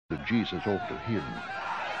Jesus over to him.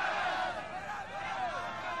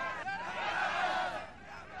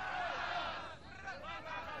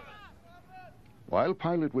 While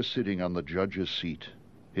Pilate was sitting on the judge's seat,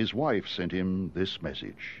 his wife sent him this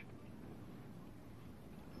message.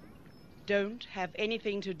 Don't have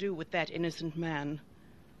anything to do with that innocent man,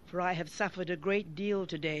 for I have suffered a great deal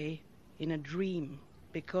today in a dream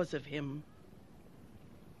because of him.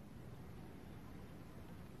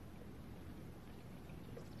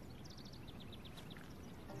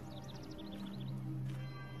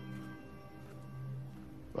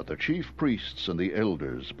 But the chief priests and the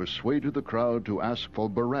elders persuaded the crowd to ask for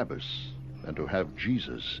Barabbas and to have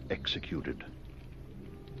Jesus executed.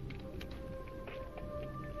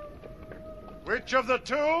 Which of the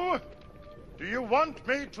two do you want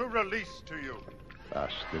me to release to you?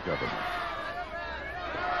 Asked the governor.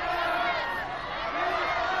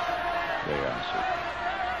 They answered.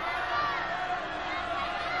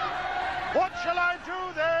 What shall I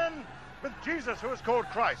do then with Jesus who is called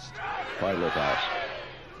Christ? Pilate asked.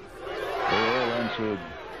 They all answered,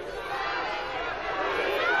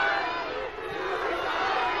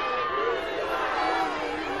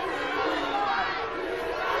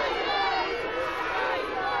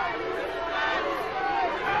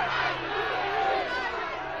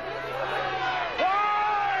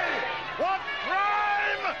 Why? What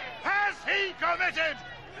crime has he committed?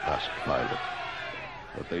 asked Pilate.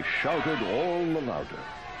 But they shouted all the louder.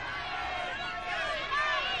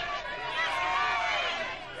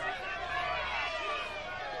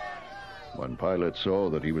 When Pilate saw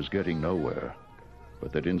that he was getting nowhere,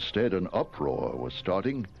 but that instead an uproar was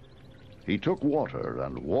starting, he took water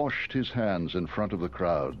and washed his hands in front of the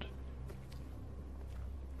crowd.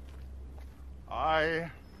 I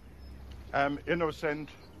am innocent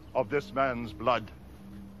of this man's blood,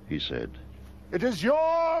 He said. It is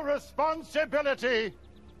your responsibility.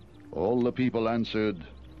 All the people answered,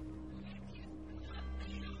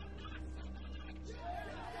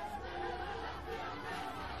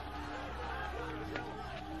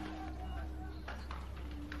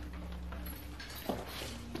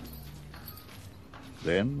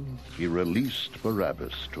 Then he released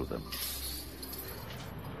Barabbas to them.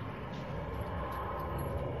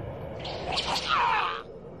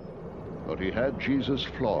 But he had Jesus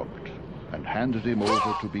flogged and handed him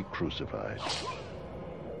over to be crucified.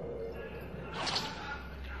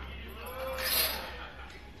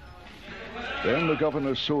 Then the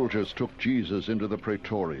governor's soldiers took Jesus into the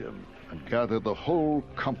praetorium and gathered the whole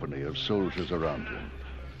company of soldiers around him.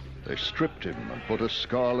 They stripped him and put a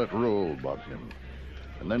scarlet robe on him,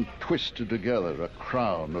 and then twisted together a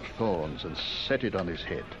crown of thorns and set it on his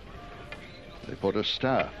head. They put a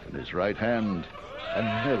staff in his right hand and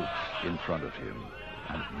knelt in front of him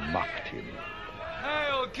and mocked him.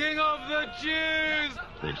 Hail, King of the Jews!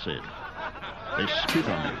 They said. They spit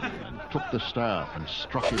on him and took the staff and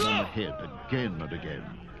struck him on the head again and again.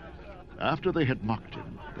 After they had mocked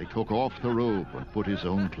him, they took off the robe and put his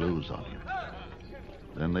own clothes on him.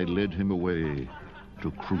 Then they led him away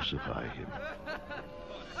to crucify him.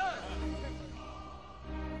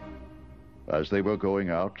 As they were going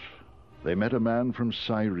out, they met a man from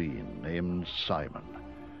Cyrene named Simon,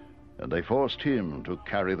 and they forced him to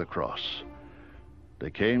carry the cross. They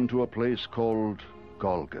came to a place called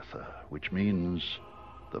Golgotha, which means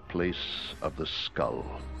the place of the skull.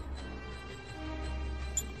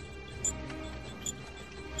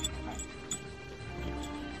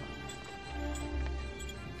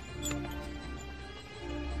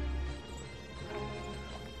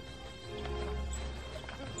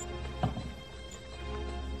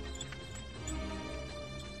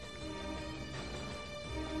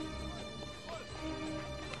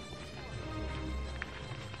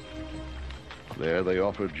 There they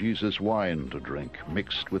offered Jesus wine to drink,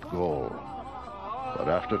 mixed with gall. But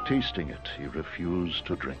after tasting it, he refused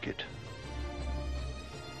to drink it.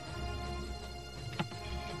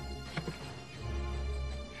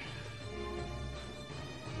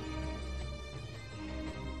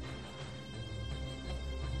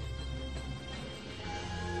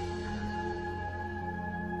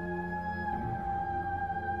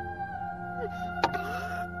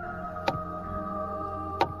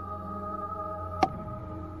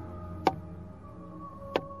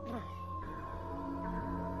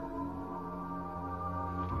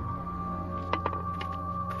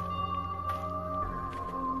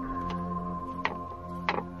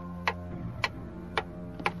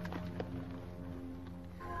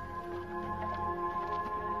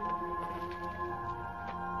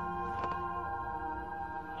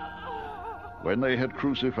 When they had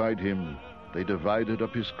crucified him, they divided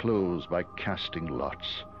up his clothes by casting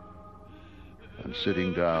lots. and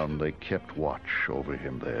sitting down, they kept watch over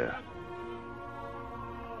him there.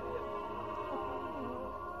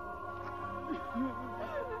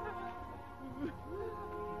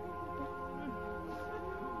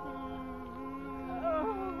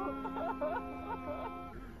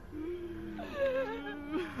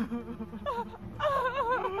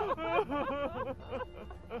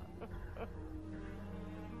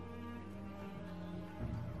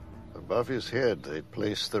 Above his head, they'd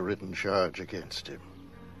placed the written charge against him.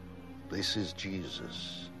 This is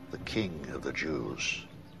Jesus, the King of the Jews.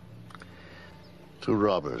 2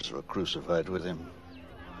 robbers were crucified with him.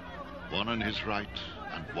 One on his right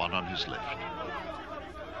and one on his left.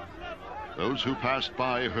 Those who passed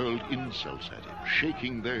by hurled insults at him,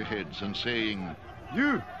 shaking their heads and saying,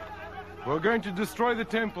 You! We're going to destroy the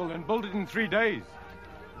temple and build it in 3 days.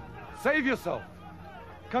 Save yourself.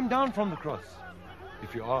 Come down from the cross,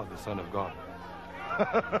 if you are the Son of God.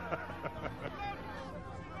 The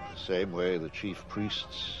same way the chief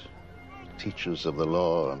priests, teachers of the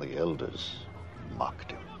law, and the elders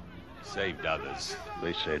mocked him. Saved others,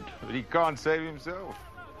 they said, but he can't save himself.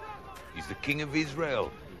 He's the King of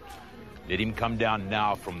Israel. Let him come down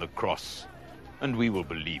now from the cross, and we will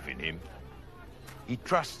believe in him. He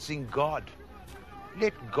trusts in God.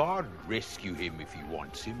 Let God rescue him if he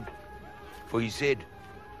wants him. For he said,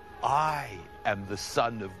 I am the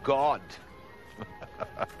Son of God.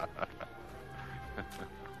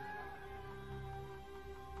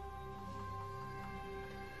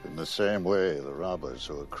 In the same way, the robbers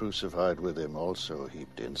who were crucified with him also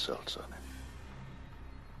heaped insults on him.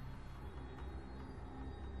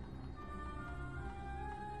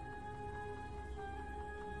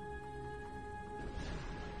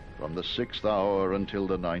 From the 6th hour until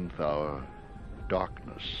the 9th hour,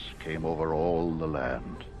 darkness came over all the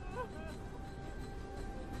land.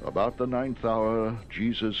 About the 9th hour,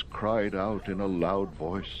 Jesus cried out in a loud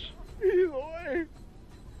voice, Eloi,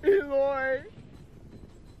 Eloi,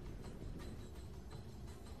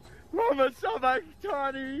 lama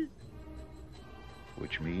sabachthani,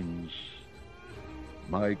 which means,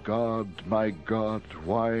 my God,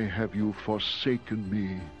 why have you forsaken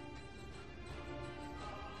me?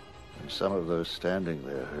 When some of those standing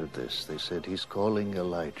there heard this, they said, he's calling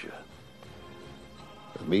Elijah.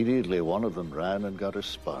 Immediately one of them ran and got a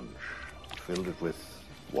sponge, filled it with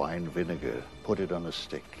wine vinegar, put it on a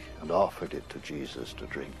stick, and offered it to Jesus to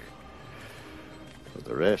drink. But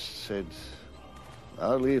the rest said,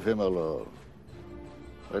 I'll leave him alone.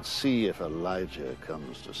 Let's see if Elijah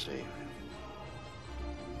comes to save him.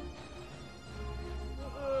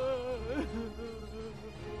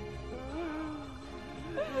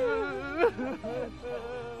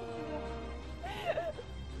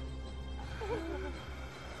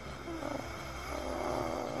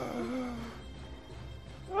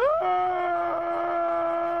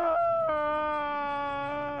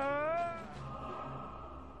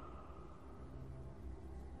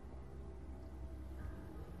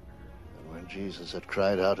 Jesus had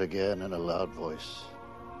cried out again in a loud voice.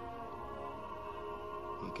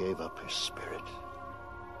 He gave up his spirit.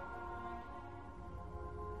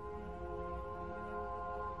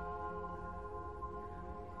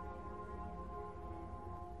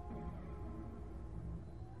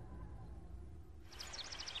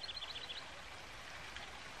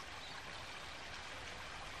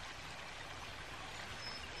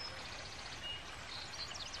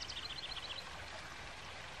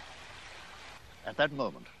 At that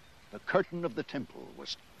moment, the curtain of the temple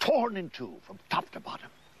was torn in two from top to bottom.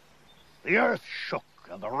 The earth shook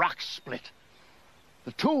and the rocks split.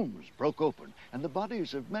 The tombs broke open, and the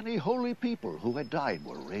bodies of many holy people who had died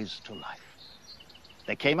were raised to life.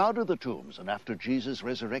 They came out of the tombs, and after Jesus'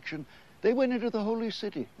 resurrection, they went into the holy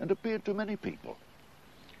city and appeared to many people.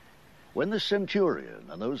 When the centurion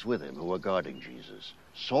and those with him who were guarding Jesus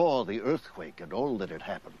saw the earthquake and all that had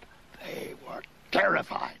happened, they were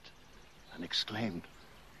terrified and exclaimed,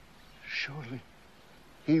 surely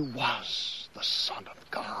he was the Son of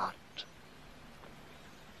God.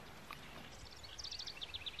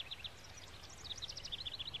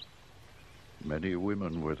 Many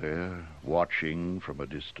women were there, watching from a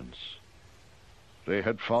distance. They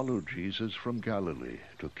had followed Jesus from Galilee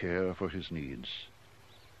to care for his needs.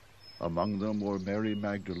 Among them were Mary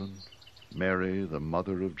Magdalene, Mary, the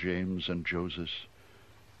mother of James and Joseph,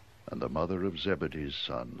 and the mother of Zebedee's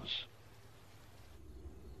sons.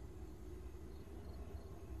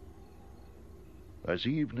 As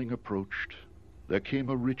evening approached, there came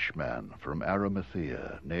a rich man from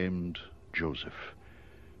Arimathea named Joseph,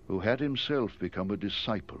 who had himself become a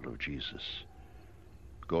disciple of Jesus.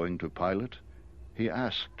 Going to Pilate, he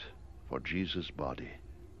asked for Jesus' body,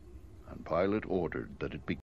 and Pilate ordered that it be